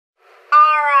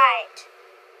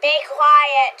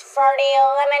quiet for the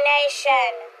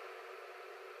elimination.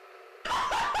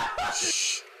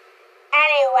 Shh.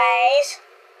 Anyways,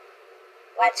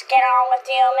 let's get on with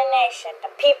the elimination.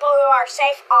 The people who are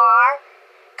safe are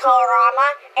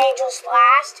Colorama, Angels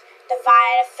Last,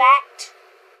 Divide Effect.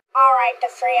 Alright, the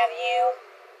three of you.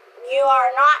 You are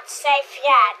not safe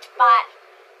yet, but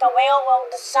the wheel will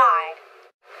decide.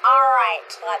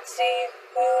 Alright, let's see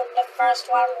who the first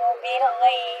one will be to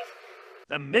leave.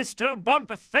 The Mr. Bump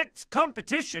Effects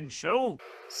competition show.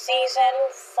 Season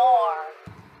 4.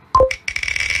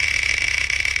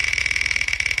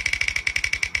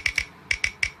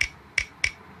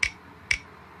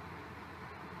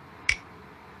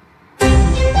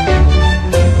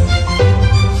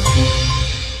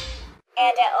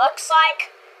 And it looks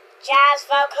like Jazz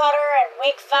Vocoder and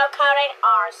Weak Vocoding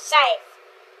are safe.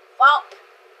 Well,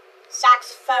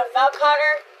 Saxophone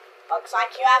Vocoder, looks like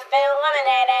you have been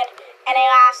eliminated. Any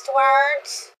last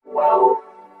words? Well,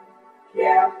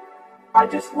 yeah. I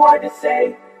just wanted to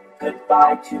say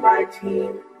goodbye to my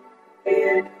team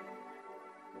and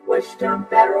wish them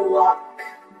better luck.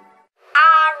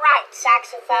 Alright,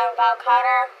 Saxophone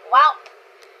Vocoder. Well,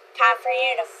 time for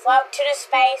you to float to the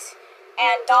space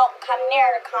and don't come near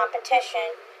the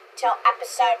competition till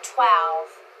episode 12.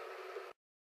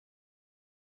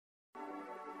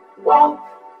 Well,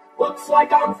 looks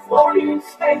like I'm floating in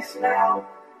space now.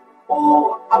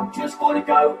 Or I'm just going to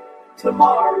go to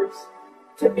Mars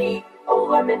to be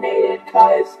eliminated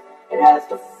because it has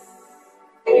the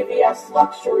AVS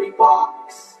luxury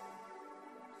box.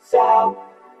 So,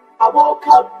 I won't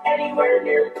come anywhere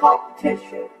near the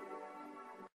competition.